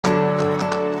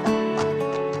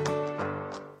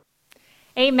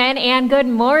Amen and good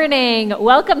morning.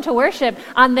 Welcome to worship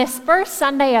on this first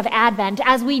Sunday of Advent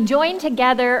as we join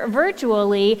together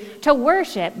virtually to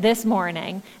worship this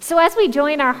morning. So as we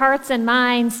join our hearts and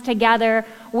minds together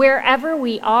wherever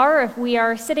we are, if we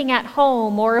are sitting at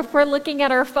home or if we're looking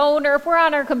at our phone or if we're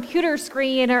on our computer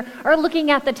screen or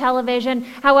looking at the television,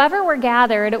 however we're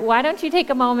gathered, why don't you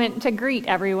take a moment to greet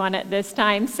everyone at this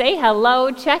time? Say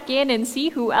hello, check in and see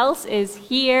who else is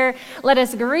here. Let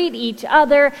us greet each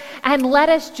other and let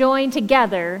us join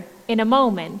together in a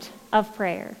moment of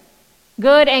prayer.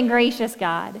 Good and gracious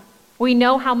God, we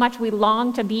know how much we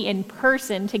long to be in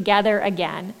person together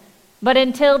again. But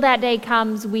until that day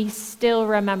comes, we still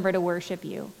remember to worship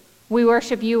you. We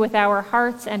worship you with our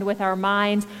hearts and with our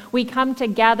minds. We come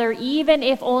together, even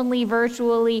if only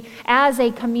virtually, as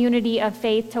a community of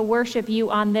faith to worship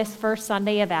you on this first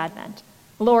Sunday of Advent.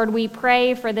 Lord, we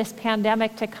pray for this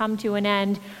pandemic to come to an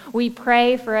end. We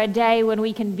pray for a day when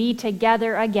we can be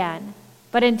together again.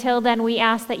 But until then, we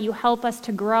ask that you help us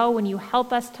to grow and you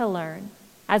help us to learn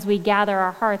as we gather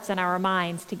our hearts and our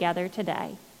minds together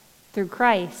today. Through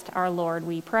Christ our Lord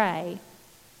we pray.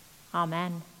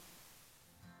 Amen.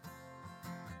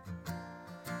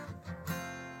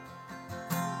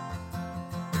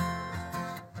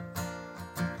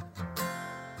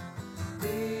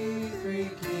 The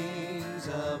three kings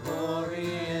of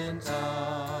Orient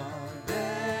are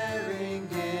bearing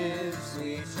gifts,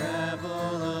 we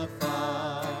travel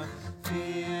afar,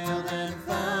 field and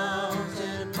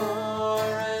fountain, moor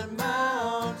and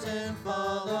mountain,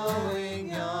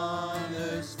 following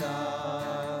yonder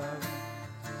star.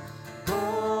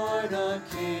 Born a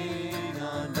king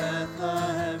on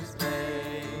Bethlehem's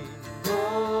plain,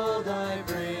 gold I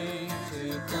bring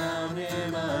to crown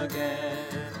him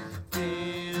again.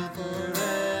 Feel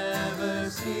forever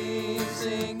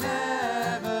ceasing,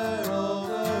 never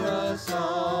over us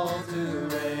all to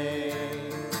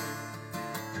reign.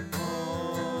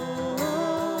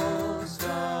 Oh,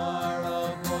 star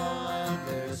of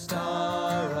wonder,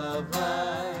 star of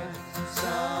light,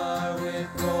 star with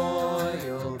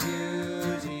royal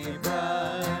beauty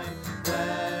bright,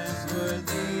 westward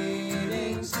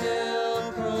leading,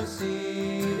 still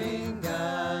proceeding,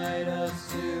 guide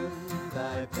us to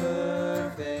thy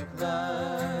perfect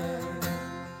light.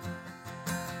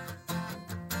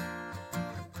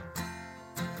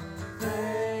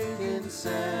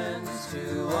 Frankincense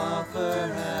to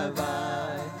offer have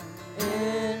I,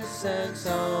 incense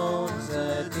owns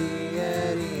the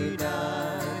deity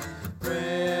died,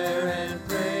 prayer and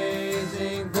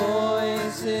praising,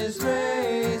 voices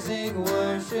raising,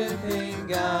 worshiping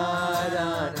God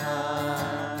on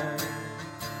high.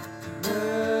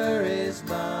 Myrrh is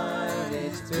mine,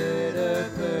 its bitter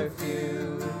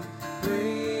perfume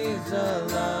breathes a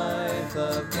life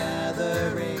of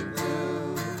gathering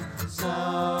gloom,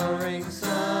 sorrowing,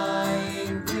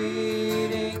 sighing,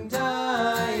 bleeding,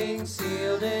 dying,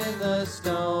 sealed in the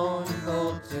stone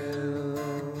cold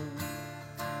tomb.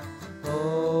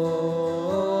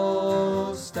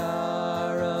 Oh,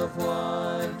 star of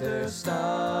wonder,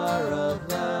 star of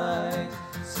light,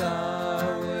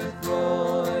 star with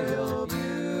royal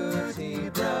beauty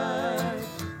bright,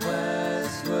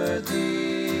 westward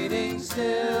leading,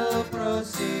 still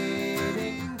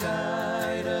proceeding,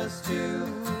 guide us to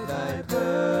thy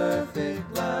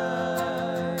perfect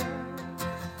light.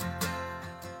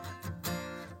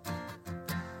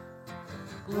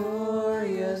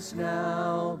 Glorious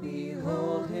now,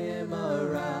 behold him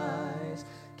arise,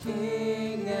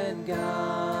 King and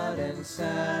God and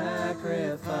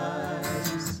sacrifice.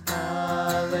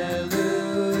 Hallelujah,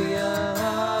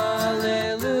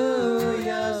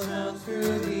 hallelujah, sounds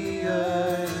through the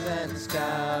earth and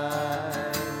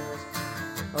skies.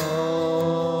 Oh,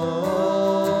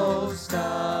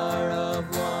 star of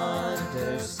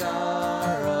wonder,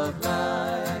 star of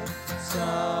light,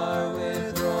 star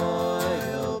with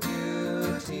royal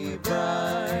beauty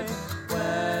bright,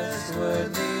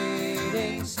 westward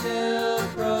leading, still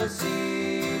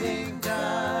proceeding,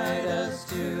 guide us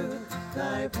to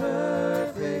thy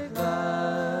perfect light.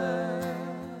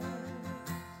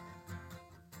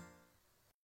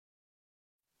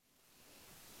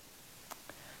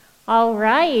 All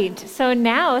right, so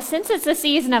now, since it's the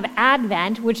season of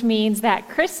Advent, which means that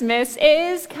Christmas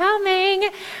is coming,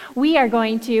 we are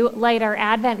going to light our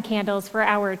Advent candles for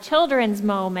our children's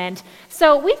moment.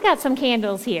 So we've got some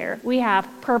candles here. We have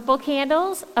purple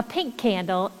candles, a pink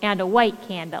candle, and a white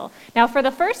candle. Now, for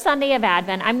the first Sunday of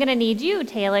Advent, I'm going to need you,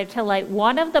 Taylor, to light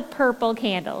one of the purple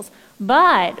candles.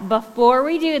 But before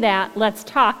we do that, let's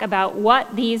talk about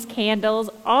what these candles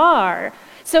are.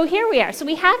 So here we are. So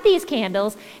we have these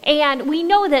candles, and we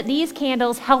know that these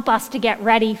candles help us to get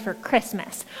ready for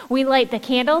Christmas. We light the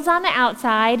candles on the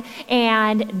outside,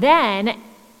 and then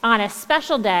on a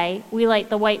special day, we light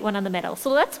the white one in the middle. So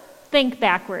let's think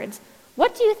backwards.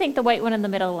 What do you think the white one in the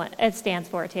middle stands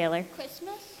for, Taylor?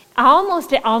 Christmas?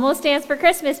 It almost stands for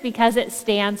Christmas because it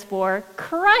stands for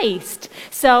Christ.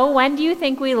 So when do you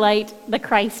think we light the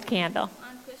Christ candle?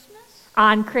 On Christmas?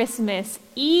 On Christmas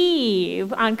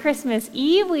Eve. On Christmas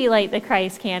Eve, we light the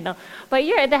Christ candle. But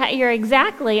you're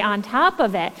exactly on top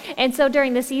of it. And so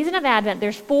during the season of Advent,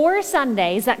 there's 4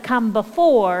 Sundays that come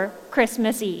before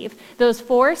Christmas Eve. Those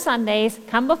 4 Sundays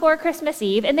come before Christmas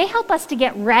Eve, and they help us to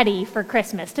get ready for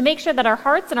Christmas, to make sure that our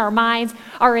hearts and our minds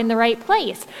are in the right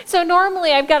place. So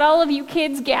normally I've got all of you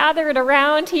kids gathered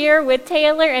around here with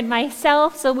Taylor and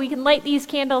myself so we can light these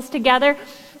candles together.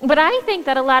 But I think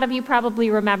that a lot of you probably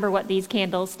remember what these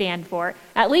candles stand for,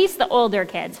 at least the older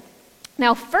kids.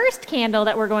 Now, first candle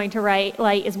that we're going to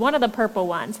light is one of the purple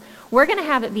ones. We're going to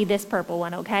have it be this purple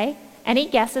one, okay? Any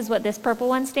guesses what this purple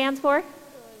one stands for? I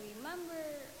remember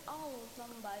all of them,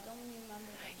 but I don't remember.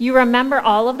 You remember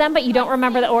all of them, but you don't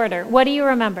remember the order. What do you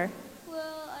remember?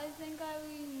 Well, I think I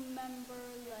remember,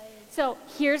 So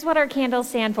here's what our candles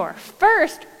stand for.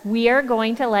 First, we are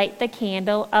going to light the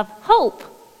candle of hope.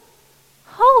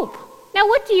 Hope. Now,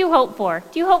 what do you hope for?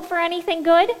 Do you hope for anything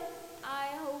good? I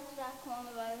hope that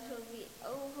coronavirus will be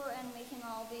over and we can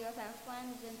all be with our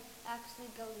friends and actually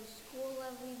go to school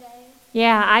every day.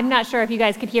 Yeah, I'm not sure if you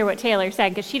guys could hear what Taylor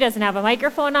said because she doesn't have a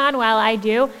microphone on while I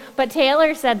do, but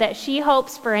Taylor said that she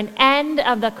hopes for an end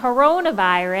of the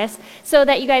coronavirus so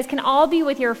that you guys can all be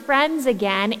with your friends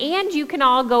again and you can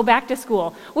all go back to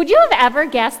school. Would you have ever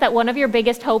guessed that one of your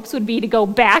biggest hopes would be to go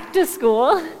back to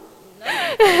school?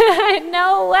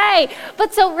 No way.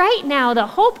 But so right now, the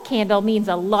hope candle means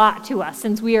a lot to us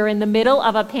since we are in the middle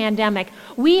of a pandemic.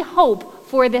 We hope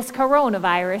for this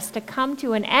coronavirus to come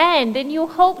to an end, and you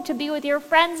hope to be with your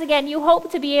friends again. You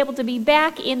hope to be able to be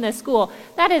back in the school.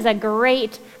 That is a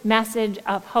great message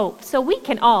of hope. So we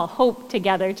can all hope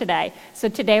together today. So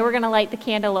today we're going to light the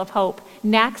candle of hope.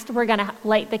 Next, we're going to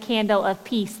light the candle of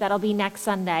peace. That'll be next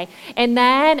Sunday. And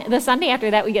then the Sunday after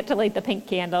that, we get to light the pink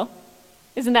candle.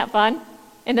 Isn't that fun?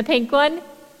 And the pink one,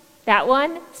 that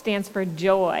one stands for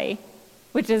joy,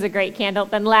 which is a great candle.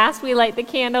 Then last, we light the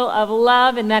candle of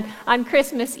love. And then on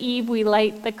Christmas Eve, we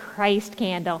light the Christ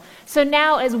candle. So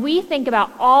now as we think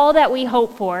about all that we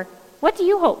hope for, what do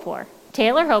you hope for?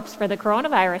 Taylor hopes for the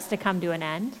coronavirus to come to an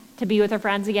end, to be with her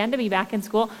friends again, to be back in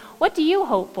school. What do you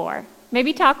hope for?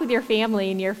 Maybe talk with your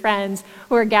family and your friends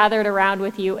who are gathered around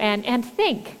with you and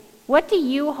think, what do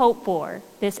you hope for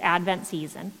this Advent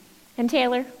season? And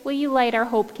Taylor, will you light our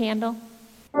hope candle?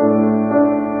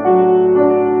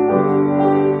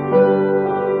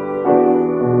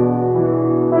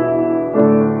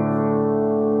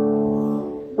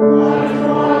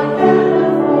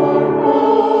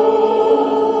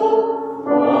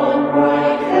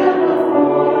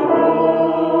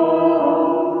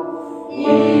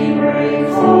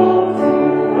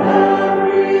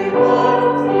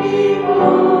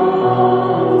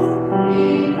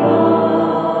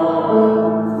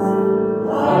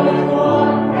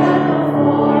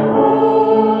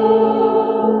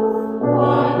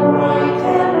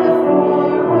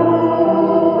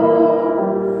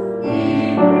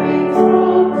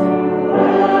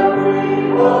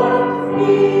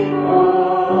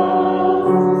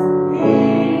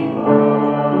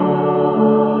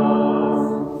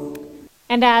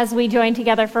 And as we join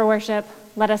together for worship,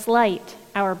 let us light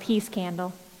our peace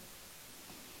candle.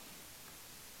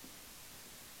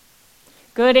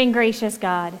 Good and gracious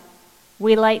God,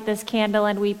 we light this candle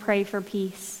and we pray for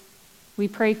peace. We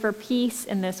pray for peace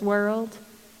in this world.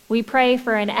 We pray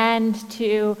for an end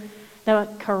to the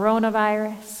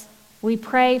coronavirus. We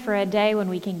pray for a day when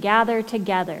we can gather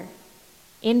together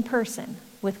in person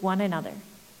with one another,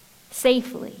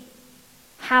 safely,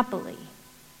 happily,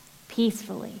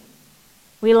 peacefully.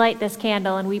 We light this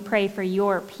candle and we pray for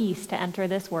your peace to enter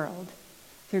this world.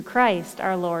 Through Christ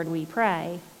our Lord we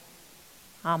pray.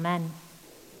 Amen.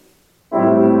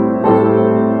 Amen.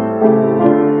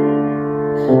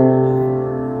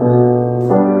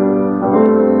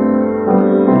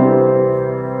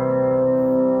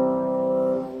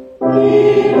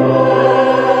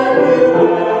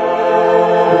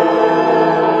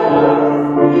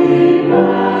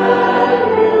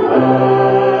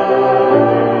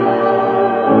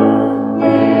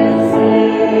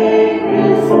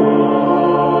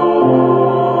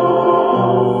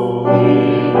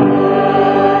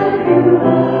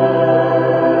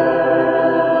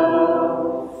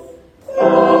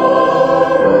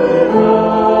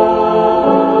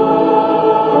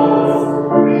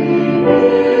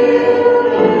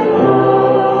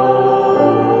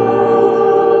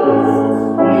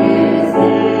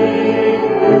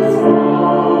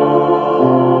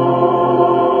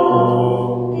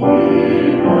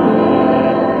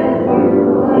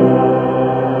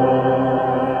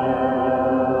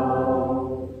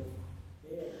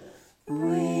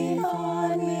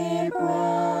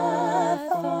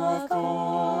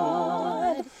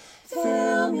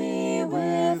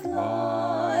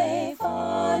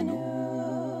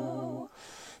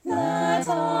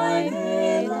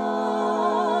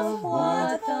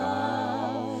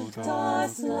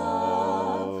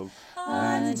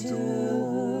 and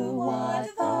do what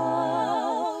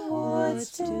thou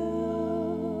wouldst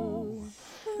do.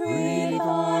 Breathe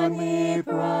on me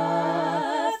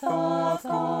breath of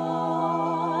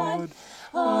God,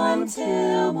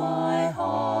 until my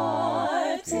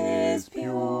heart is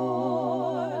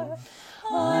pure,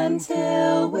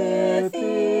 until with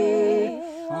thee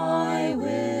I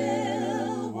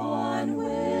will one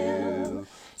will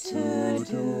to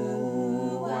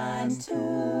do and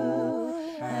to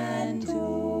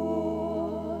endure.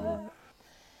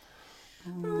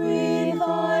 Breathe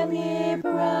on me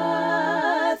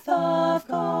breath of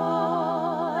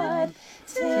God,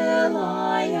 till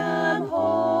I am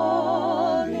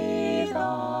wholly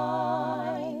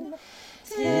thine,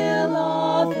 till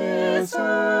all this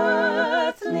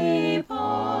earthly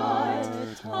part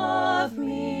of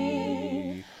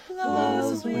me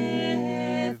glows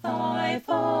with thy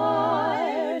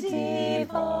fire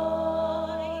divine.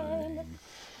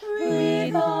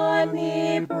 Breathe on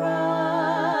me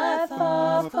breath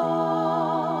of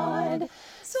God,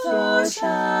 so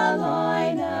shall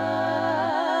I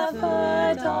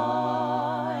never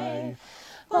die,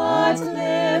 but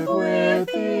live with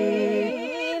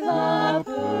thee the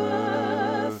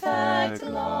perfect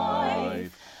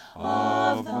life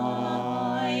of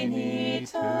thine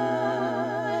eternity.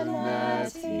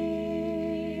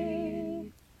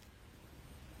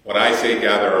 When I say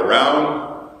gather around,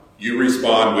 you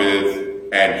respond with,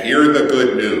 and hear the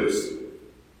good news.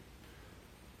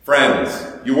 Friends,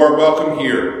 you are welcome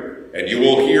here, and you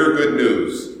will hear good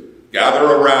news. Gather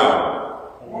around.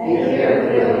 And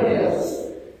hear good news.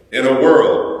 In a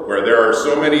world where there are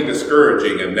so many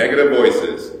discouraging and negative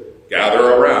voices,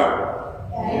 gather around.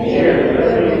 And hear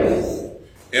good news.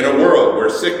 In a world where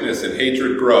sickness and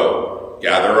hatred grow,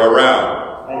 gather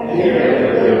around. And hear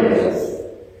good news.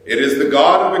 It is the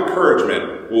God of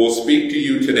encouragement who will speak to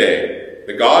you today,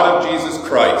 the God of Jesus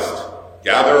Christ.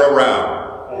 Gather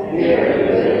around. And hear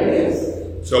good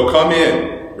news. So come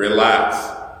in, relax,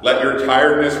 let your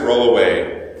tiredness roll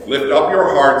away, lift up your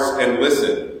hearts and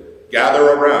listen.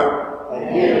 Gather around. And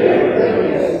hear good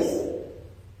news.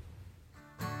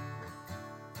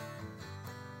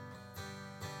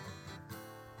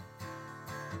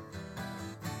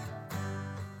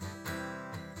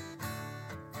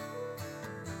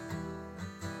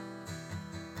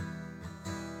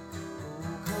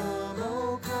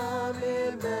 Oh come,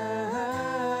 Emmanuel,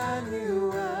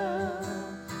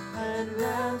 and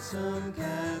ransom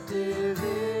captive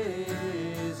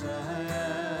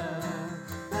Israel,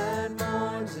 that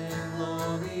mourns in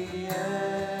lonely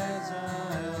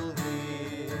exile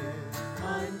here,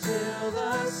 until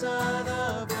the Son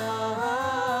of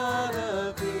God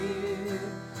appear.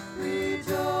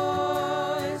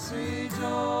 Rejoice,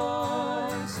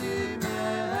 rejoice,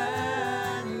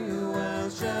 Emmanuel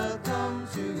shall come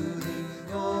to thee,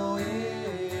 O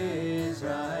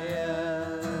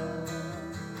Israel.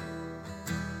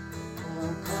 O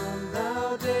come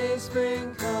thou day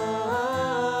spring,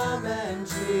 come and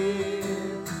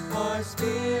cheer our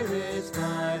spirits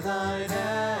by thine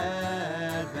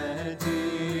advent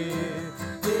dear.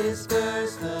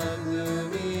 Disperse the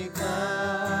gloomy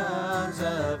clouds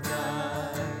of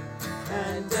night,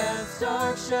 and death's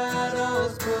dark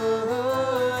shadows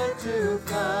put to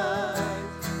flight.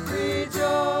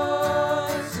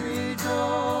 Rejoice,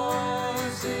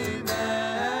 rejoice,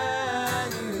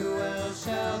 Emmanuel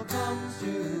shall come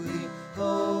to thee,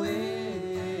 O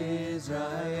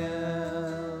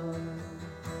Israel.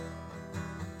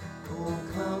 O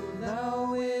come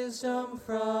thou wisdom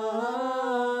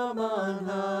from on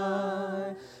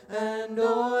high, and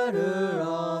order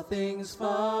all things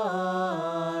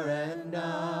far and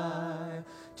nigh.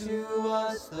 To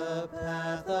us the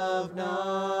path of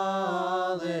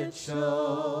knowledge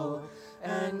show,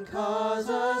 and cause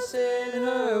us in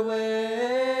her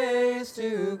ways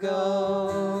to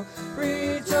go.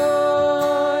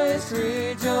 Rejoice,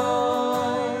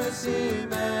 rejoice, Emmanuel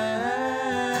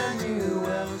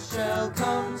shall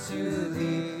come to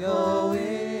thee, O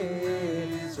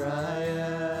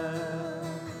Israel.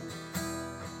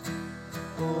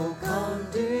 O come,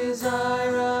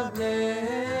 desire of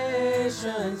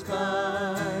nations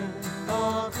bind,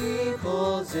 all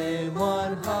peoples in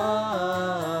one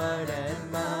heart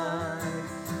and mind.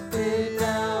 Bid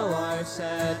now our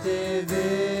sad division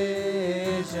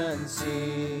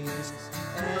cease,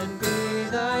 and be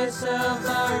thyself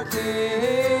our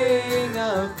King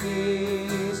of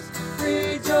peace.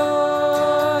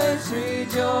 Rejoice,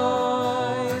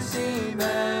 rejoice,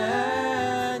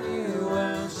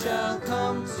 Emmanuel shall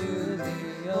come to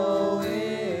thee, O Israel.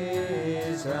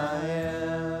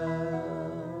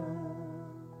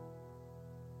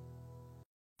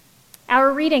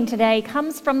 Our reading today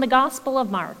comes from the Gospel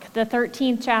of Mark, the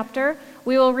 13th chapter.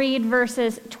 We will read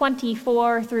verses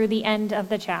 24 through the end of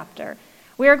the chapter.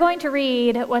 We are going to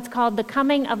read what's called the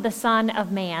coming of the Son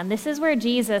of Man. This is where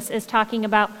Jesus is talking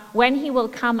about when he will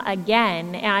come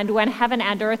again and when heaven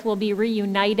and earth will be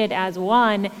reunited as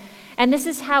one. And this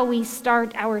is how we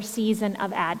start our season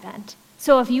of Advent.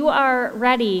 So if you are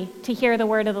ready to hear the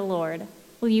word of the Lord,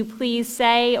 will you please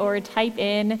say or type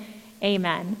in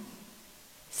amen?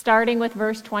 Starting with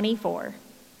verse 24.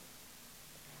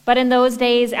 But in those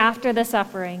days after the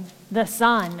suffering, the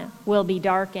sun will be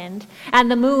darkened, and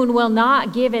the moon will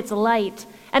not give its light,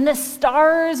 and the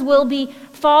stars will be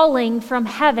falling from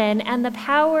heaven, and the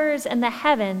powers in the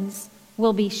heavens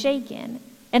will be shaken.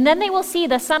 And then they will see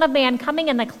the Son of Man coming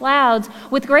in the clouds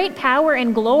with great power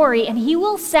and glory, and he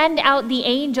will send out the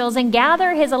angels and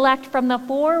gather his elect from the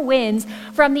four winds,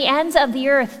 from the ends of the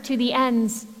earth to the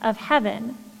ends of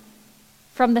heaven.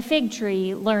 From the fig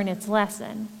tree, learn its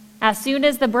lesson. As soon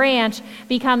as the branch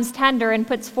becomes tender and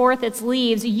puts forth its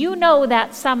leaves, you know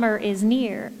that summer is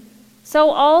near.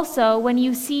 So also, when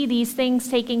you see these things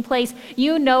taking place,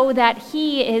 you know that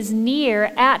he is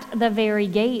near at the very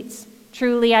gates.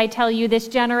 Truly, I tell you, this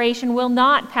generation will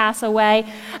not pass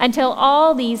away until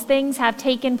all these things have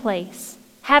taken place.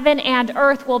 Heaven and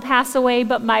earth will pass away,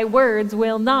 but my words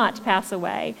will not pass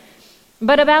away.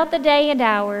 But about the day and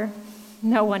hour,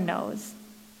 no one knows.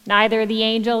 Neither the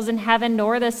angels in heaven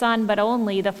nor the Son, but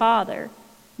only the Father.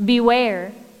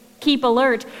 Beware, keep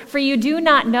alert, for you do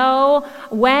not know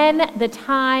when the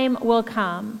time will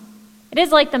come. It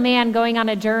is like the man going on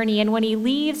a journey, and when he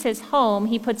leaves his home,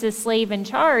 he puts his slave in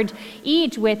charge,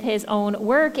 each with his own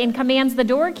work, and commands the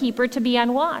doorkeeper to be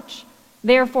on watch.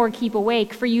 Therefore keep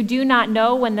awake, for you do not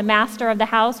know when the master of the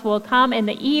house will come, in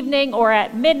the evening, or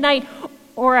at midnight,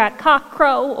 or at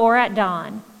cockcrow, or at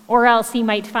dawn. Or else he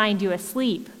might find you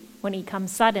asleep when he comes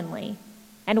suddenly.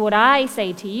 And what I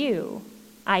say to you,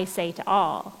 I say to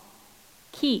all,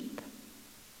 keep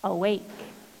awake.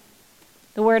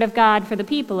 The word of God for the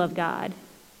people of God.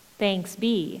 Thanks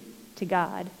be to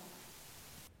God.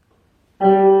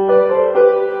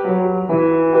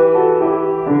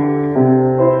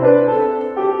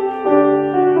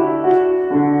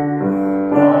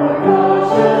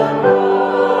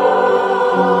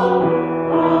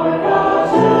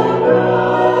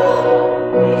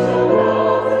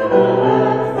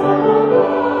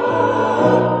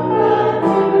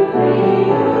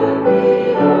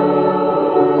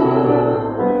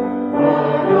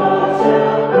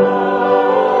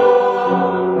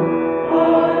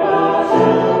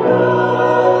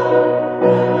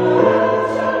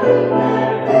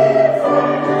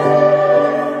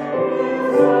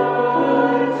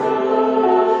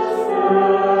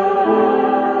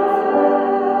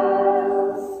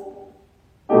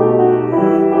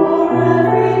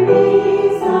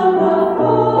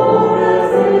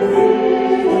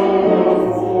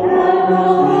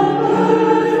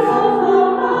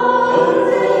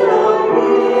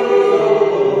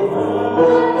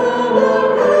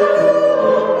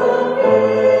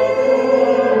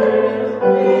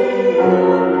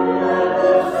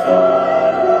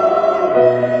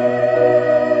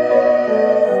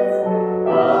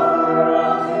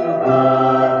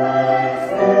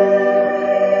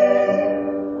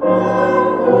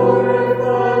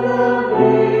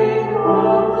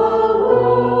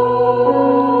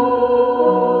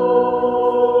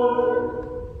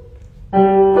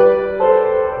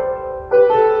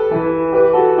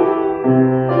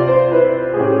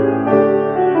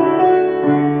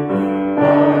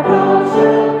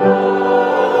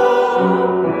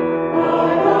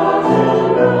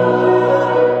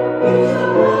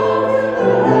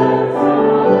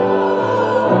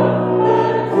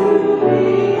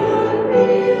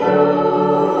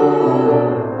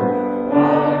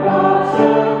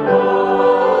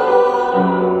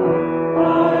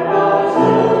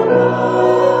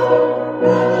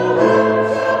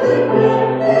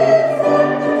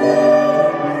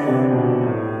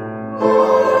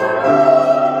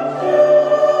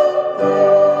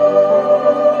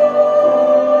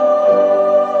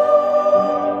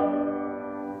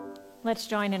 Let's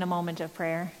join in a moment of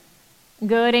prayer.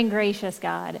 Good and gracious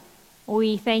God,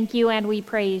 we thank you and we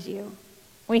praise you.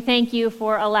 We thank you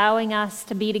for allowing us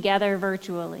to be together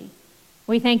virtually.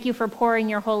 We thank you for pouring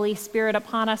your Holy Spirit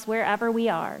upon us wherever we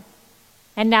are.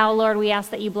 And now, Lord, we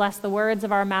ask that you bless the words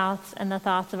of our mouths and the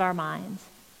thoughts of our minds,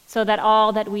 so that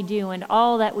all that we do and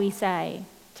all that we say,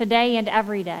 today and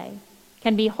every day,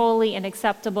 can be holy and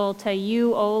acceptable to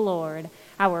you, O Lord,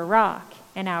 our rock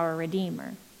and our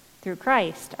Redeemer. Through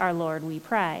Christ our Lord we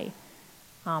pray.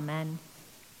 Amen.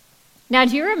 Now,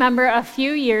 do you remember a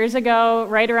few years ago,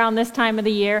 right around this time of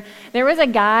the year, there was a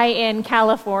guy in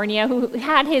California who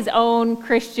had his own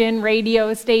Christian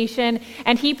radio station,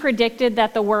 and he predicted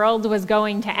that the world was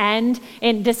going to end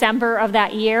in December of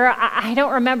that year. I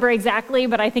don't remember exactly,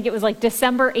 but I think it was like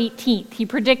December 18th. He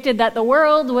predicted that the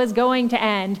world was going to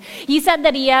end. He said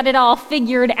that he had it all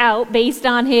figured out based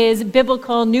on his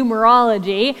biblical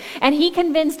numerology, and he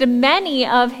convinced many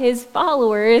of his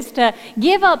followers to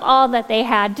give up all that they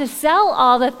had, to sell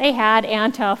all that they had,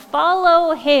 and to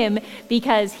follow him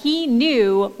because he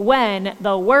knew when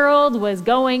the world was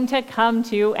going to come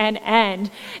to an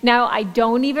end. Now, I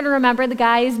don't even remember the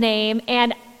guy's name,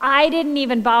 and I didn't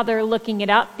even bother looking it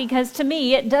up because to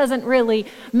me it doesn't really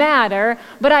matter,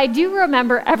 but I do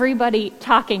remember everybody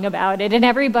talking about it and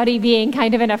everybody being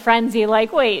kind of in a frenzy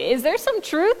like, wait, is there some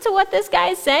truth to what this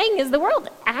guy's saying? Is the world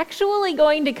actually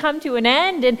going to come to an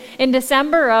end in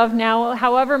December of now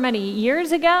however many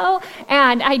years ago?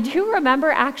 And I do remember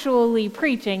actually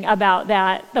preaching about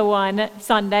that the one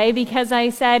Sunday because I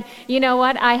said, you know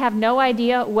what, I have no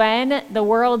idea when the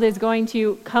world is going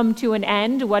to come to an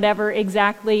end, whatever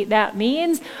exactly that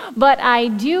means, but I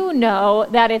do know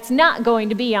that it's not going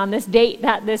to be on this date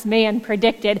that this man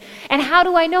predicted. And how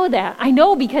do I know that? I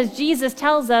know because Jesus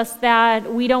tells us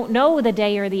that we don't know the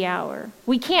day or the hour.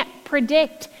 We can't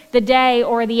predict the day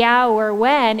or the hour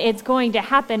when it's going to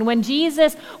happen, when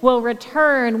Jesus will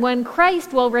return, when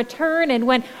Christ will return, and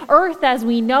when earth as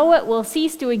we know it will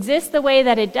cease to exist the way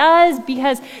that it does,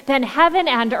 because then heaven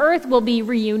and earth will be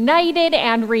reunited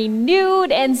and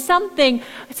renewed, and something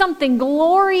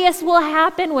glorious will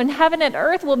happen when heaven and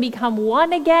earth will become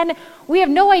one again. We have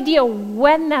no idea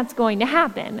when that's going to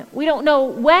happen. We don't know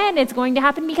when it's going to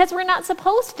happen because we're not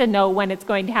supposed to know when it's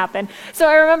going to happen. So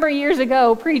I remember years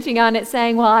ago preaching on it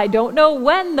saying, well, I don't know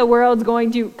when the world's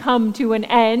going to come to an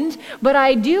end, but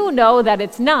I do know that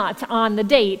it's not on the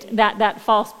date that that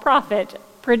false prophet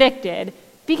predicted,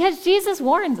 because Jesus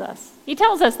warns us. He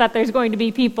tells us that there's going to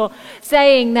be people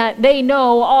saying that they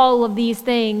know all of these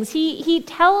things. He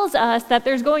tells us that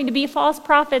there's going to be false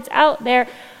prophets out there.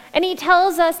 And he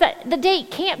tells us that the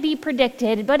date can't be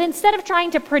predicted, but instead of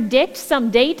trying to predict some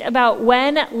date about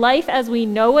when life as we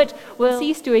know it will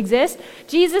cease to exist,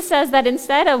 Jesus says that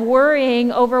instead of worrying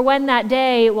over when that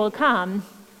day will come,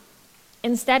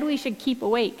 instead we should keep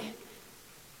awake.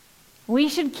 We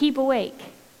should keep awake.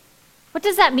 What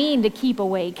does that mean, to keep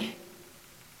awake?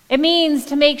 It means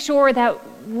to make sure that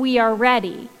we are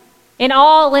ready. In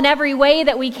every way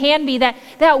that we can be,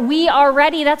 that we are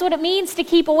ready. That's what it means to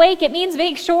keep awake. It means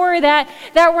make sure that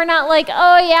we're not like,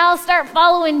 oh yeah, I'll start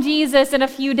following Jesus in a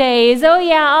few days. Oh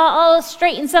yeah, I'll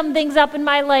straighten some things up in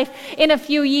my life in a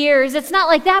few years. It's not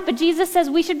like that, but Jesus says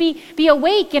we should be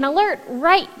awake and alert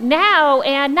right now,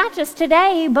 and not just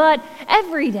today, but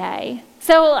every day.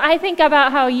 So I think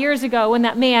about how years ago when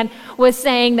that man was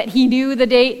saying that he knew the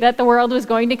date that the world was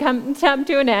going to come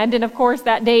to an end, and of course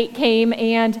that date came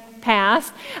and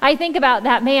passed. I think about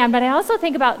that man, but I also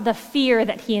think about the fear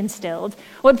that he instilled.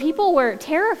 When people were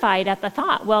terrified at the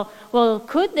thought, well,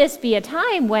 could this be a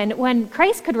time when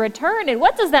Christ could return, and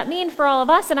what does that mean for all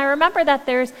of us? And I remember that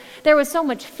there was so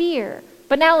much fear.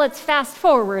 But now let's fast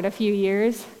forward a few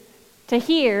years to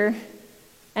here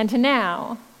and to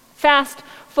now. Fast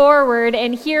forward,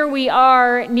 and here we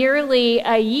are nearly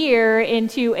a year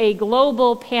into a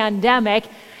global pandemic,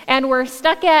 and we're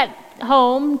stuck at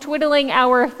home twiddling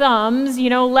our thumbs,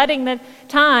 letting the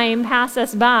time pass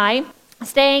us by,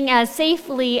 staying as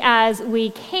safely as we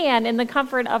can in the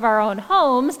comfort of our own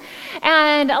homes.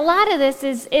 And a lot of this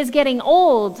is getting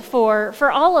old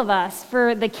for all of us,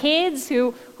 for the kids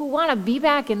who want to be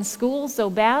back in school so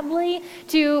badly,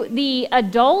 to the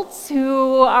adults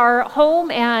who are home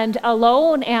and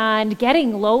alone and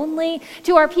getting lonely,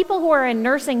 to our people who are in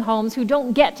nursing homes who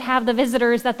don't get to have the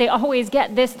visitors that they always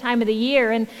get this time of the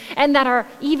year and that are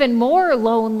even more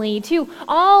lonely, to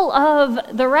all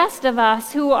of the rest of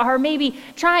us who are maybe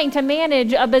trying to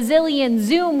manage a bazillion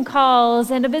Zoom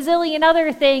calls and a bazillion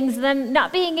other things, then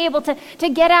not being able to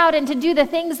get out and to do the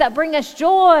things that bring us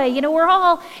joy. We're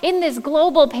all in this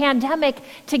global pandemic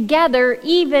together,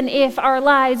 even if our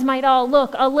lives might all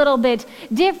look a little bit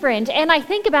different. And I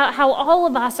think about how all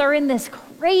of us are in this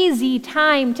crazy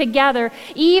time together,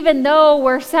 even though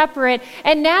we're separate.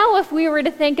 And now if we were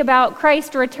to think about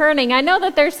Christ returning, I know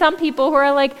that there's some people who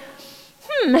are like,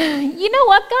 you know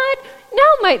what, God?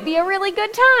 now might be a really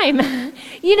good time.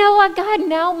 You know what, God,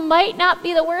 now might not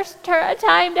be the worst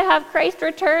time to have Christ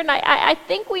return. I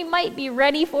think we might be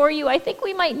ready for you. I think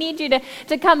we might need you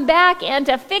to come back and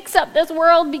to fix up this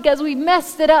world because we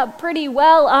messed it up pretty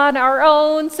well on our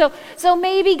own. So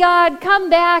maybe, God, come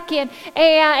back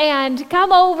and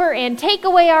come over and take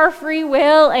away our free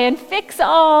will and fix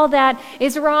all that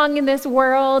is wrong in this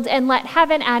world and let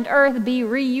heaven and earth be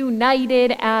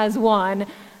reunited as one.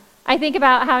 I think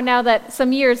about how now that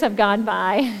some years have gone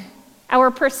by,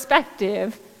 our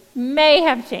perspective may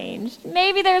have changed.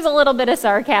 Maybe there's a little bit of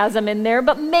sarcasm in there,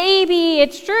 but maybe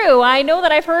it's true. I know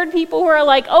that I've heard people who are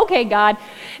like, okay, God,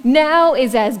 now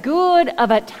is as good of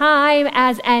a time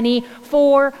as any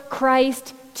for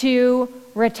Christ to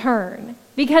return.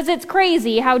 Because it's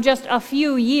crazy how just a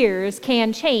few years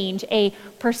can change a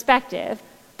perspective.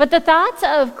 But the thoughts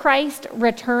of Christ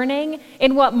returning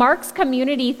in what Mark's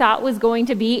community thought was going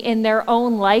to be in their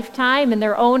own lifetime, in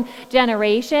their own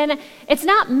generation, it's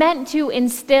not meant to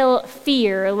instill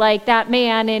fear like that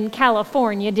man in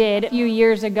California did a few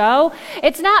years ago.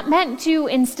 It's not meant to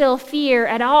instill fear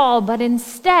at all, but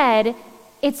instead,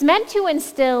 it's meant to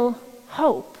instill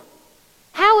hope.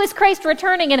 How is Christ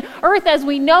returning and earth as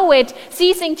we know it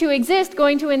ceasing to exist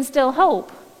going to instill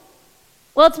hope?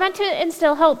 Well, it's meant to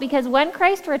instill hope because when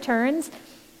Christ returns,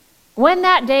 when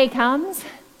that day comes,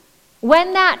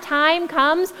 when that time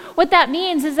comes, what that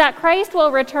means is that Christ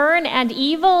will return and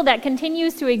evil that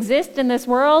continues to exist in this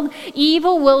world,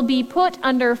 evil will be put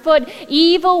underfoot,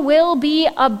 evil will be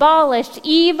abolished,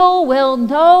 evil will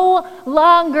no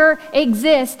longer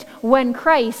exist when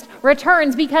Christ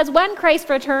returns. Because when Christ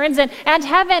returns and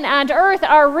heaven and earth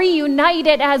are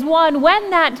reunited as one, when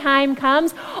that time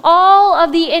comes, all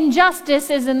of the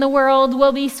injustices in the world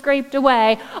will be scraped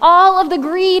away. All of the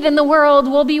greed in the world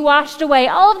will be washed away.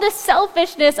 All of the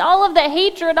selfishness, all of the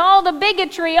hatred, all the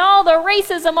bigotry, all the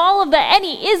racism, all of the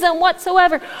any ism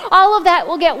whatsoever, all of that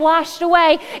will get washed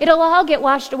away. It'll all get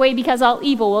washed away because all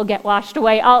evil will get washed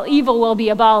away. All evil will be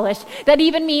abolished. That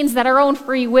even means that our own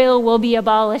free will be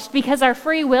abolished, because our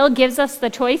free will gives us the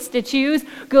choice to choose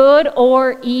good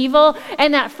or evil,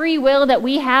 and that free will that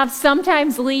we have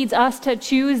sometimes leads us to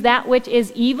choose that which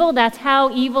is evil. That's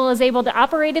how evil is able to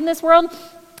operate in this world.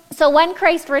 So when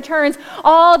Christ returns,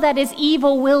 all that is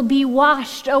evil will be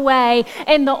washed away,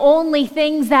 and the only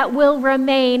things that will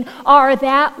remain are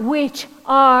that which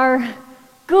are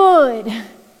good.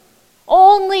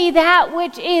 Only that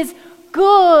which is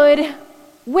good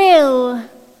will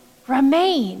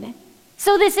remain.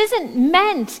 So this isn't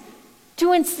meant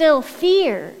to instill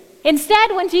fear.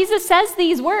 Instead, when Jesus says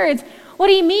these words, what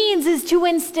he means is to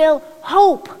instill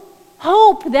hope.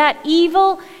 Hope that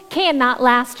evil cannot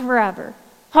last forever.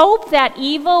 Hope that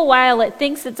evil, while it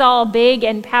thinks it's all big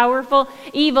and powerful,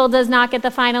 evil does not get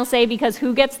the final say, because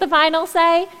who gets the final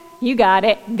say? You got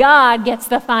it. God gets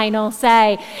the final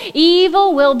say.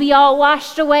 Evil will be all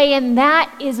washed away, and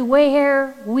that is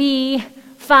where we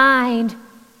find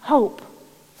hope.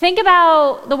 Think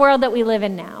about the world that we live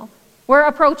in now. We're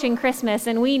approaching Christmas,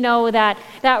 and we know that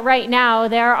right now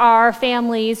there are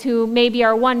families who maybe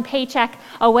are one paycheck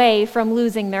away from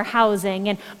losing their housing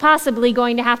and possibly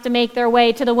going to have to make their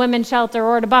way to the women's shelter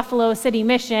or to Buffalo City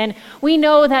Mission. We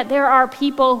know that there are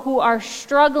people who are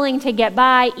struggling to get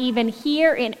by even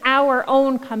here in our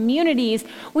own communities.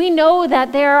 We know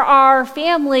that there are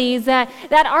families that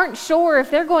aren't sure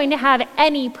if they're going to have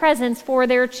any presents for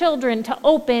their children to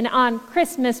open on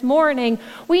Christmas morning.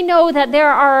 We know that there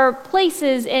are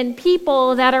places and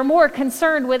people that are more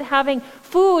concerned with having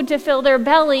food to fill their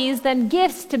bellies than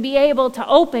gifts to be able to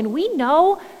open. We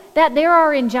know that there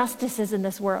are injustices in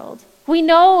this world. We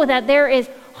know that there is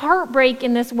heartbreak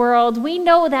in this world. We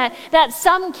know that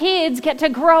some kids get to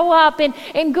grow up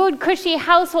in good, cushy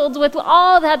households with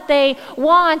all that they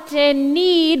want and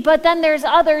need, but then there's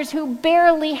others who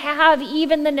barely have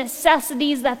even the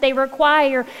necessities that they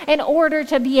require in order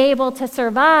to be able to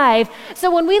survive.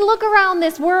 So when we look around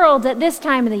this world at this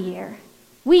time of the year,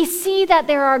 we see that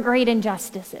there are great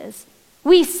injustices.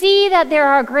 We see that there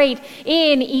are great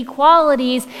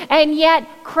inequalities, and yet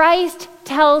Christ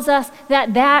tells us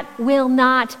that that will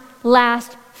not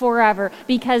last forever,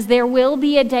 because there will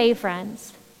be a day,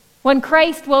 friends, when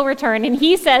Christ will return, and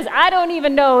he says, I don't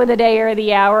even know the day or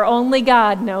the hour. Only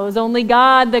God knows. Only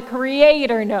God, the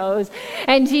Creator, knows.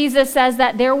 And Jesus says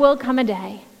that there will come a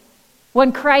day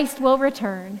when Christ will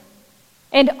return,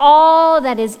 and all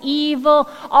that is evil,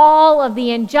 all of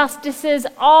the injustices,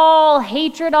 all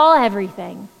hatred, all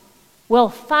everything will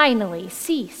finally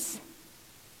cease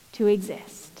to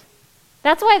exist.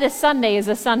 That's why this Sunday is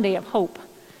a Sunday of hope.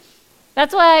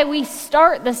 That's why we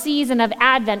start the season of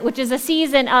Advent, which is a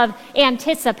season of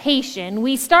anticipation.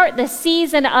 We start the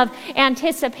season of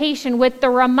anticipation with the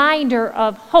reminder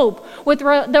of hope, with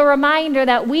the reminder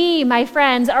that we, my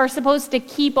friends, are supposed to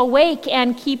keep awake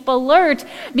and keep alert,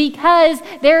 because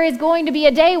there is going to be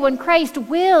a day when Christ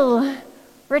will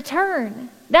return.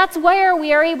 That's where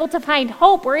we are able to find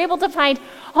hope. We're able to find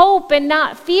hope and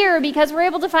not fear, because we're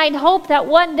able to find hope that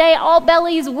one day all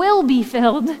bellies will be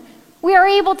filled. We are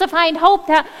able to find hope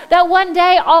that one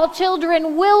day all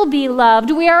children will be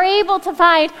loved. We are able to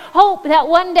find hope that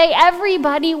one day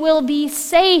everybody will be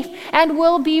safe and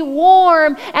will be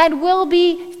warm and will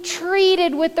be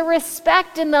treated with the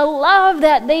respect and the love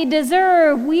that they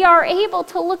deserve. We are able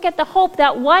to look at the hope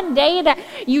that one day, that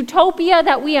utopia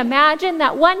that we imagine,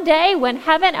 that one day when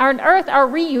heaven and earth are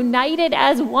reunited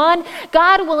as one,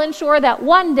 God will ensure that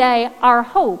one day our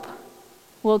hope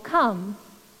will come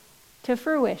to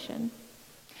fruition.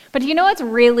 But you know what's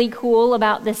really cool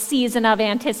about this season of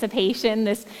anticipation,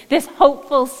 this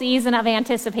hopeful season of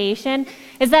anticipation,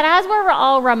 is that as we're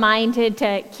all reminded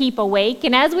to keep awake,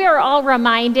 and as we are all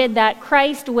reminded that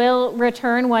Christ will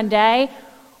return one day,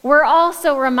 we're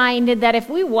also reminded that if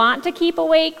we want to keep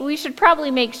awake, we should probably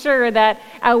make sure that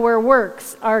our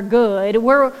works are good.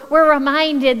 We're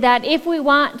reminded that if we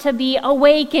want to be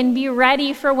awake and be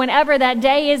ready for whenever that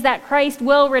day is that Christ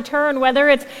will return, whether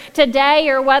it's today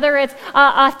or whether it's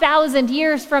 1,000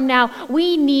 years from now,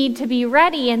 we need to be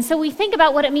ready. And so we think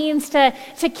about what it means to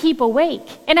keep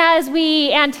awake. And as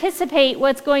we anticipate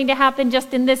what's going to happen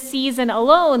just in this season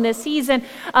alone, this season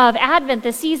of Advent,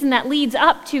 the season that leads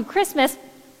up to Christmas,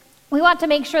 we want to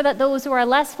make sure that those who are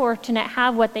less fortunate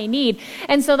have what they need.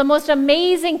 And so the most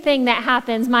amazing thing that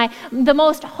happens, the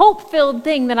most hope-filled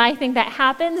thing that I think that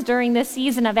happens during this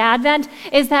season of Advent,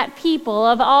 is that people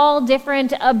of all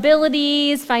different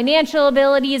abilities, financial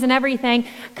abilities and everything,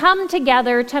 come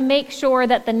together to make sure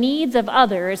that the needs of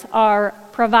others are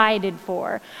provided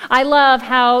for. I love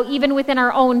how even within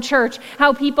our own church,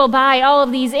 how people buy all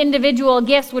of these individual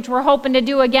gifts, which we're hoping to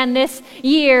do again this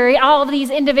year, all of these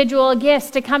individual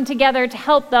gifts to come together to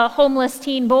help the homeless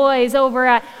teen boys over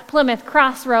at Plymouth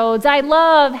Crossroads. I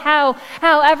love how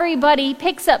everybody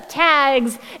picks up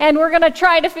tags, and we're going to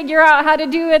try to figure out how to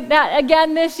do that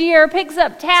again this year, picks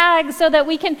up tags so that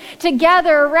we can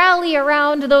together rally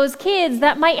around those kids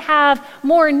that might have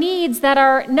more needs that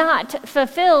are not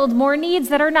fulfilled, more needs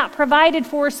that are not provided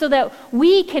for, so that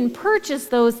we can purchase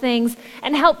those things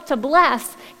and help to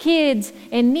bless kids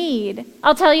in need.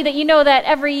 I'll tell you that that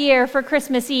every year for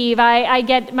Christmas Eve, I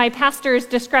get my pastor's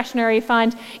discretionary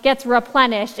fund gets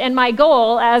replenished. And my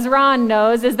goal, as Ron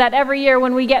knows, is that every year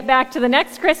when we get back to the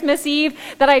next Christmas Eve,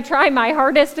 that I try my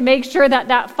hardest to make sure that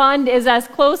that fund is as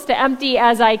close to empty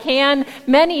as I can.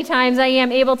 Many times I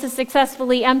am able to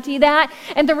successfully empty that.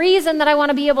 And the reason that I want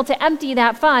to be able to empty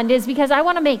that fund is because I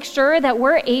want to make sure that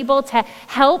we're able to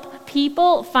help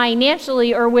people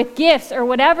financially or with gifts or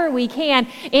whatever we can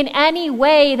in any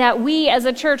way that we as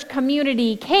a church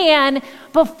community can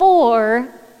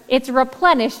before it's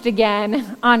replenished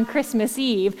again on Christmas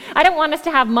Eve. I don't want us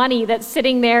to have money that's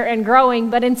sitting there and growing,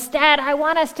 but instead I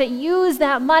want us to use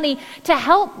that money to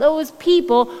help those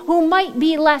people who might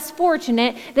be less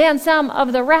fortunate than some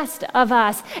of the rest of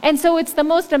us. And so it's the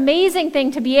most amazing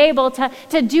thing to be able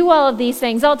to do all of these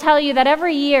things. I'll tell you that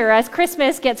every year as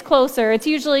Christmas gets closer, it's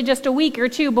usually just a week or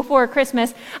two before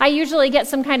Christmas, I usually get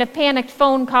some kind of panicked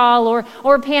phone call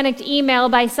or panicked email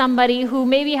by somebody who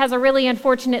maybe has a really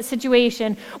unfortunate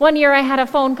situation. One year I had a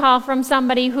phone call from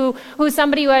somebody who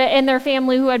in their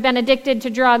family who had been addicted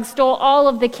to drugs stole all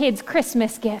of the kids'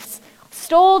 Christmas gifts.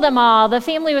 Stole them all. The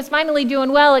family was finally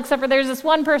doing well, except for there's this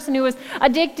one person who was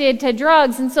addicted to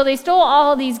drugs, and so they stole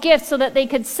all these gifts so that they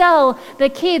could sell the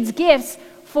kids' gifts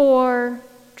for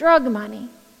drug money.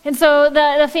 And so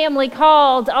the family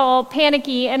called all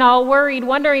panicky and all worried,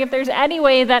 wondering if there's any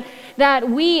way that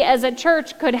we as a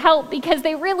church could help, because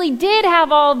they really did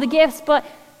have all of the gifts, but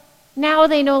now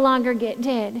they no longer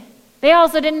did. They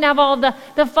also didn't have all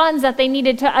the funds that they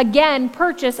needed to, again,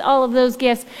 purchase all of those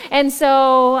gifts. And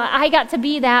so I got to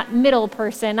be that middle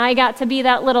person. I got to be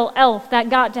that little elf that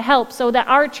got to help, so that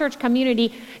our church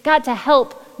community got to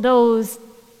help those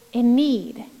in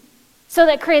need. So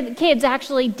that kids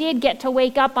actually did get to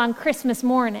wake up on Christmas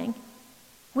morning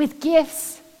with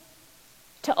gifts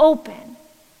to open.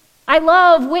 I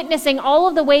love witnessing all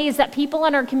of the ways that people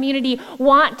in our community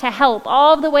want to help,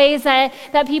 all of the ways that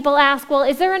people ask, well,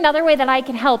 is there another way that I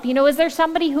can help? Is there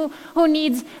somebody who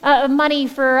needs money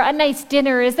for a nice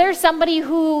dinner? Is there somebody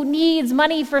who needs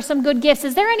money for some good gifts?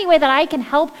 Is there any way that I can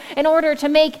help in order to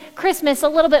make Christmas a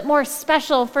little bit more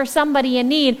special for somebody in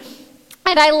need?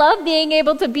 And I love being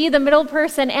able to be the middle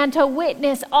person and to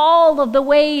witness all of the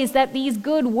ways that these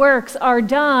good works are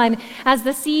done as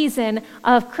the season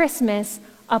of Christmas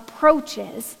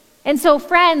approaches. And so,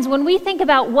 friends, when we think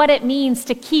about what it means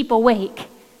to keep awake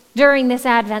during this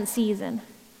Advent season,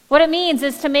 what it means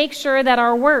is to make sure that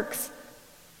our works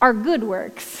are good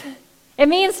works. It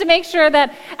means to make sure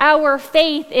that our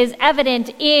faith is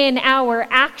evident in our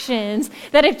actions,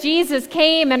 that if Jesus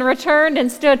came and returned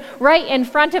and stood right in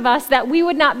front of us, that we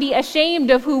would not be ashamed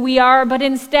of who we are, but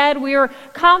instead we were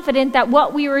confident that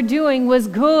what we were doing was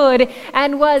good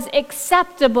and was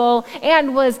acceptable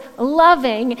and was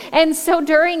loving. And so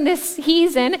during this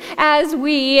season, as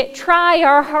we try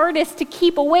our hardest to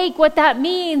keep awake, what that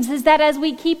means is that as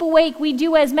we keep awake, we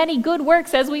do as many good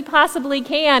works as we possibly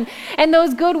can. And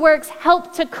those good works help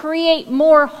to create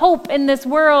more hope in this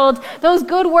world. Those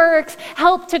good works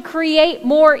help to create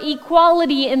more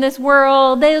equality in this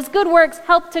world. Those good works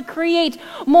help to create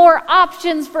more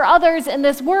options for others in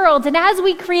this world. And as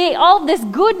we create all of this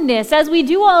goodness, as we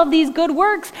do all of these good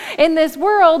works in this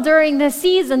world during this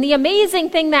season, the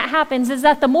amazing thing that happens is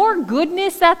that the more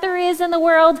goodness that there is in the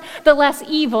world, the less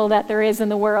evil that there is in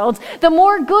the world. The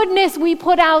more goodness we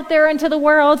put out there into the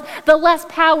world, the less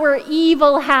power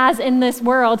evil has in this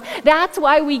world. That's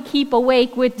why we keep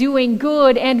awake with doing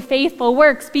good and faithful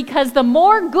works, because the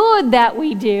more good that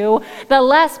we do, the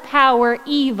less power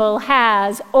evil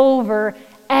has over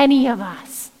any of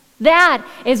us. That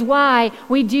is why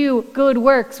we do good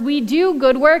works. We do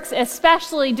good works,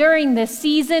 especially during this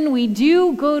season. We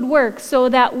do good works so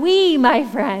that we, my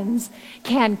friends,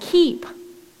 can keep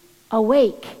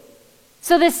awake.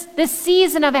 So this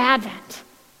season of Advent,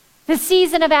 the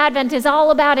season of Advent is all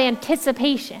about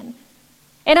anticipation.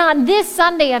 And on this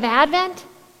Sunday of Advent,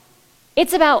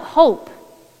 it's about hope.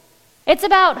 It's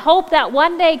about hope that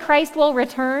one day Christ will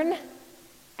return.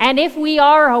 And if we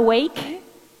are awake,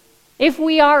 if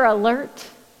we are alert,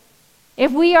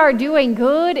 if we are doing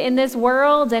good in this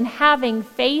world and having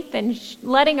faith and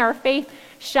letting our faith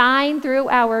shine through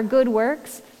our good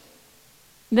works,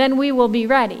 then we will be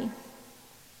ready.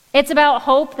 It's about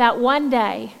hope that one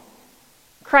day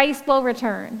Christ will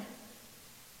return.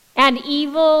 And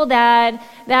evil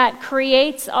that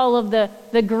creates all of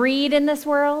the greed in this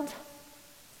world,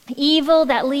 evil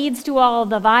that leads to all of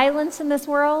the violence in this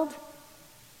world,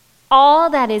 all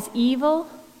that is evil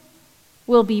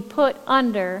will be put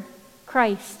under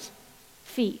Christ's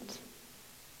feet.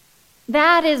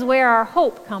 That is where our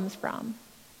hope comes from.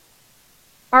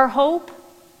 Our hope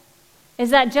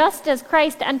is that just as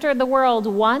Christ entered the world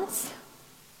once,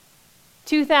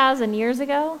 2,000 years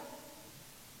ago,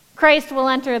 Christ will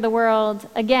enter the world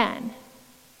again.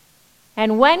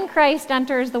 And when Christ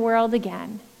enters the world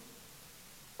again,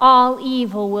 all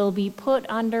evil will be put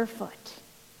underfoot.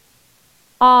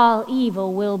 All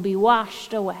evil will be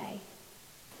washed away.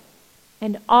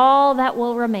 And all that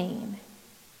will remain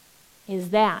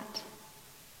is that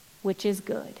which is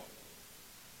good.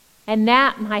 And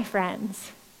that, my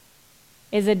friends,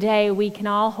 is a day we can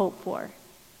all hope for.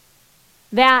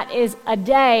 That is a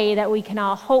day that we can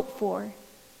all hope for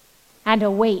and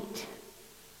await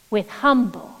with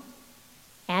humble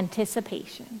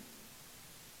anticipation.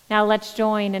 Now let's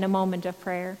join in a moment of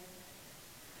prayer.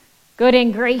 Good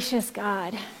and gracious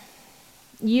God,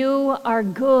 you are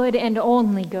good and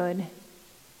only good.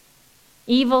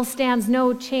 Evil stands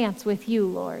no chance with you,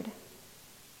 Lord.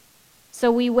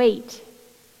 So we wait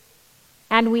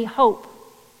and we hope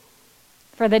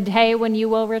for the day when you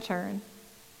will return.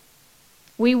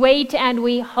 We wait and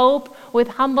we hope with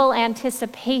humble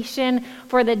anticipation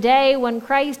for the day when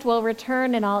Christ will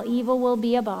return and all evil will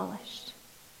be abolished.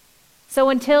 So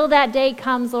until that day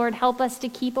comes, Lord, help us to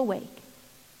keep awake.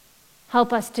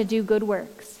 Help us to do good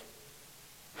works.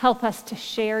 Help us to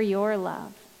share your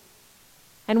love.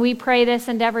 And we pray this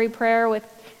in every prayer with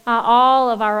all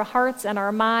of our hearts and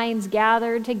our minds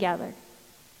gathered together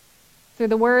through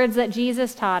the words that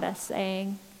Jesus taught us,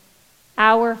 saying,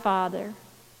 Our Father,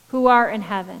 who art in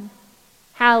heaven,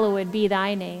 hallowed be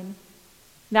thy name.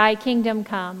 Thy kingdom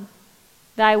come,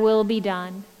 thy will be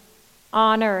done,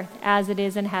 on earth as it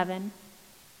is in heaven.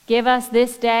 Give us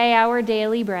this day our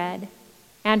daily bread,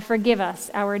 and forgive us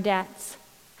our debts,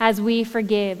 as we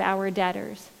forgive our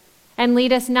debtors. And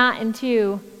lead us not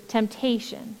into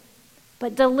temptation,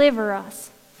 but deliver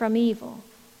us from evil.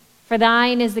 For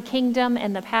thine is the kingdom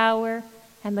and the power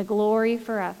and the glory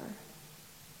forever.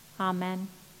 Amen.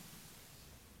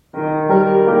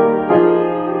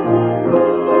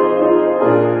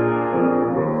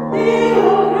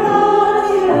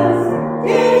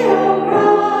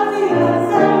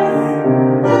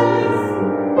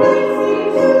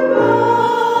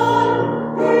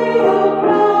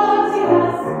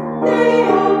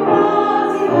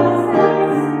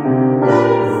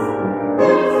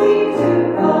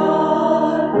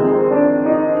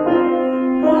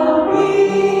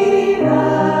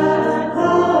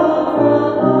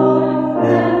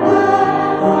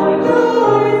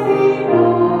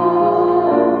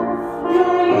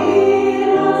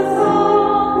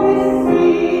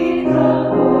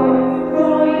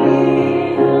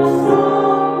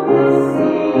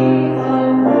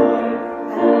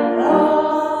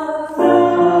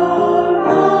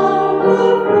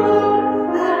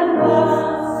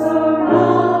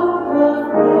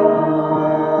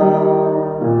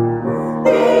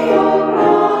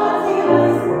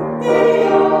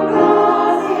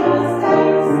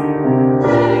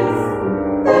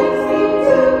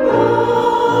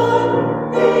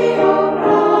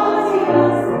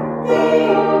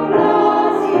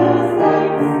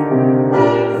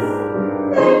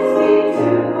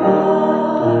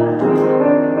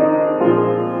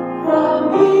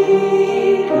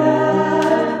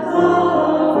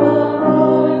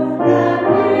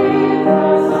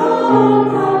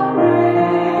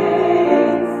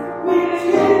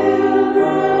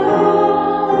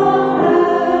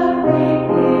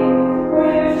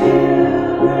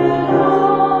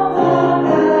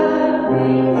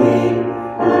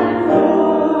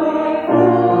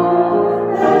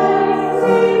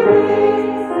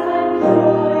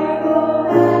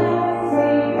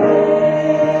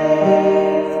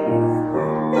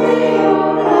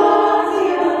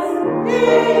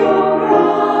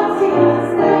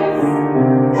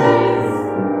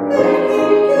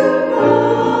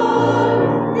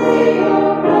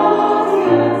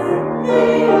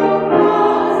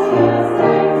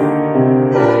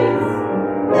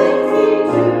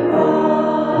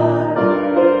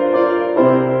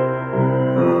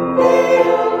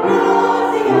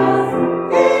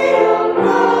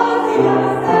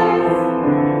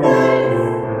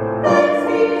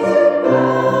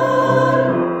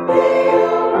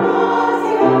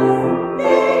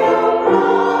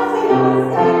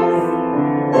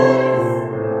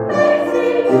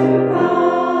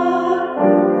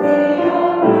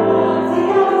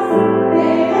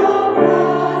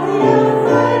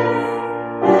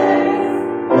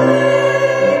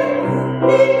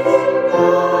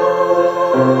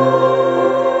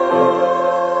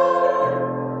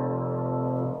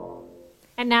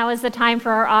 Is the time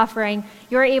for our offering.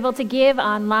 You're able to give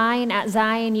online at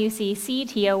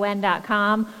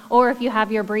zionuccton.com, or if you have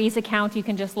your Breeze account, you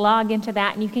can just log into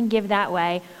that and you can give that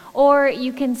way, or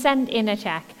you can send in a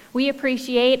check. We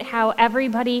appreciate how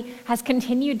everybody has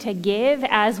continued to give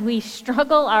as we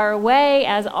struggle our way,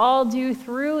 as all do,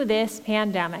 through this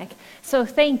pandemic. So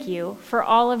thank you for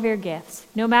all of your gifts.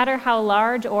 No matter how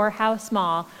large or how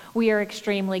small, we are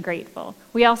extremely grateful.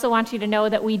 We also want you to know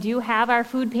that we do have our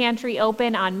food pantry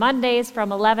open on Mondays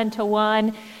from 11 to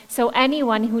 1, so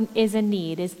anyone who is in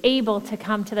need is able to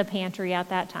come to the pantry at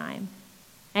that time.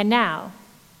 And now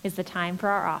is the time for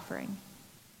our offering.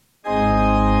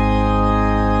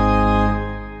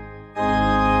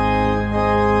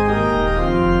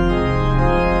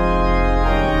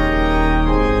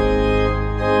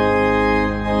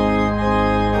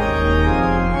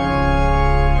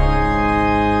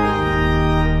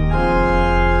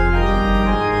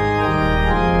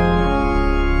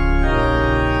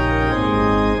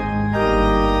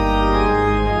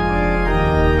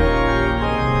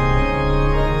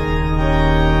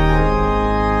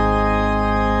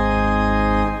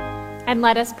 And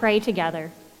let us pray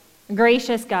together.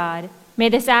 Gracious God, may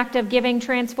this act of giving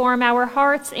transform our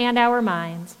hearts and our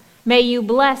minds. May you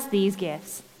bless these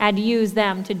gifts and use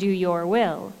them to do your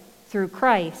will. Through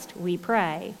Christ we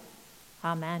pray.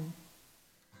 Amen.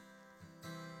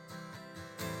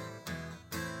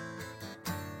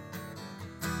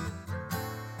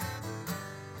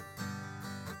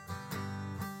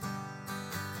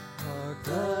 Hark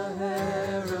the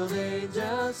herald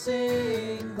angels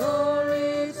sing,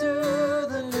 glory to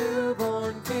the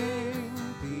newborn King.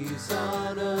 Peace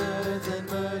on earth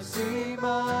and mercy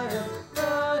mild,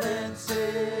 God and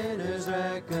sinners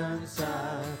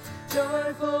reconciled.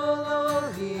 Joyful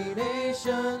all ye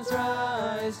nations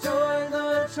rise, join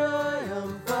the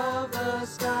triumph of the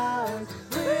skies.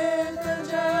 With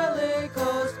angelic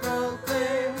hosts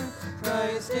proclaim,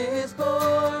 Christ is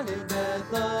born in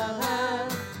Bethlehem.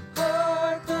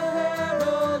 Hark the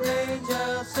herald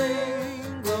angels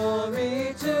sing,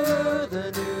 glory to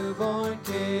the newborn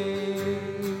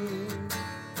King.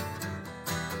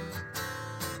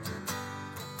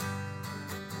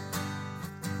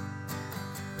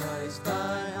 Christ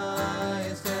by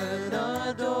highest heaven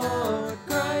adored,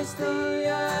 Christ the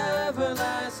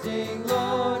everlasting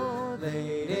Lord.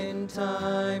 Late in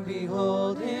time,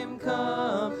 behold him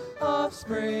come,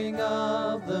 offspring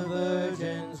of the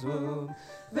Virgin's womb.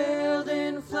 Veiled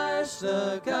in flesh,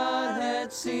 the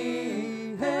Godhead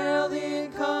see. Hail the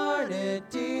incarnate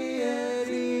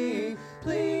deity,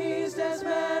 pleased as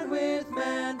man with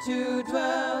man to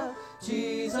dwell.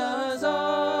 Jesus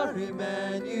our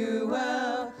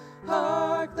Emmanuel.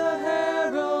 Hark the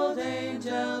herald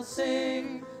angels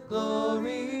sing,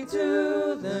 glory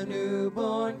to the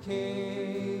newborn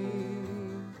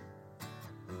King.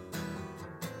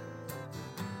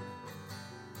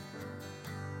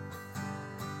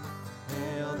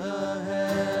 Hail the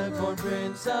head-born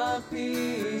Prince of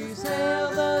Peace,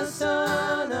 hail the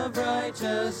Son of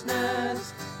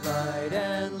Righteousness. Light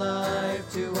and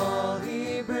life to all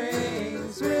he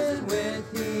brings, risen with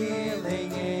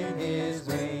healing in his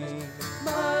wings.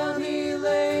 Mild he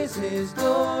lays his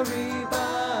glory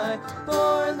by,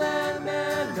 born that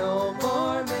man no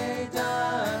more may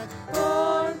die.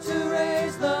 Born to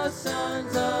raise the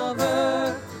sons of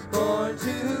earth, born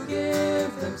to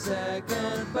give them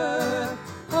second birth.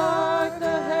 Hark the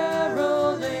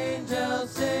herald angels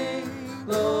sing,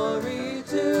 glory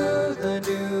to the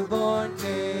newborn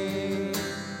King.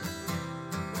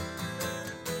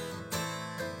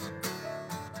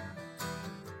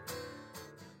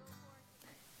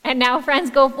 And now,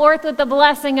 friends, go forth with the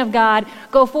blessing of God.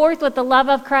 Go forth with the love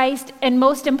of Christ. And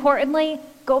most importantly,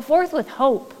 go forth with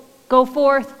hope. Go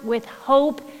forth with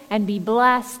hope and be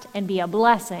blessed and be a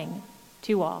blessing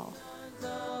to all.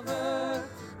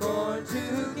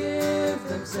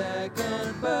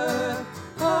 second birth.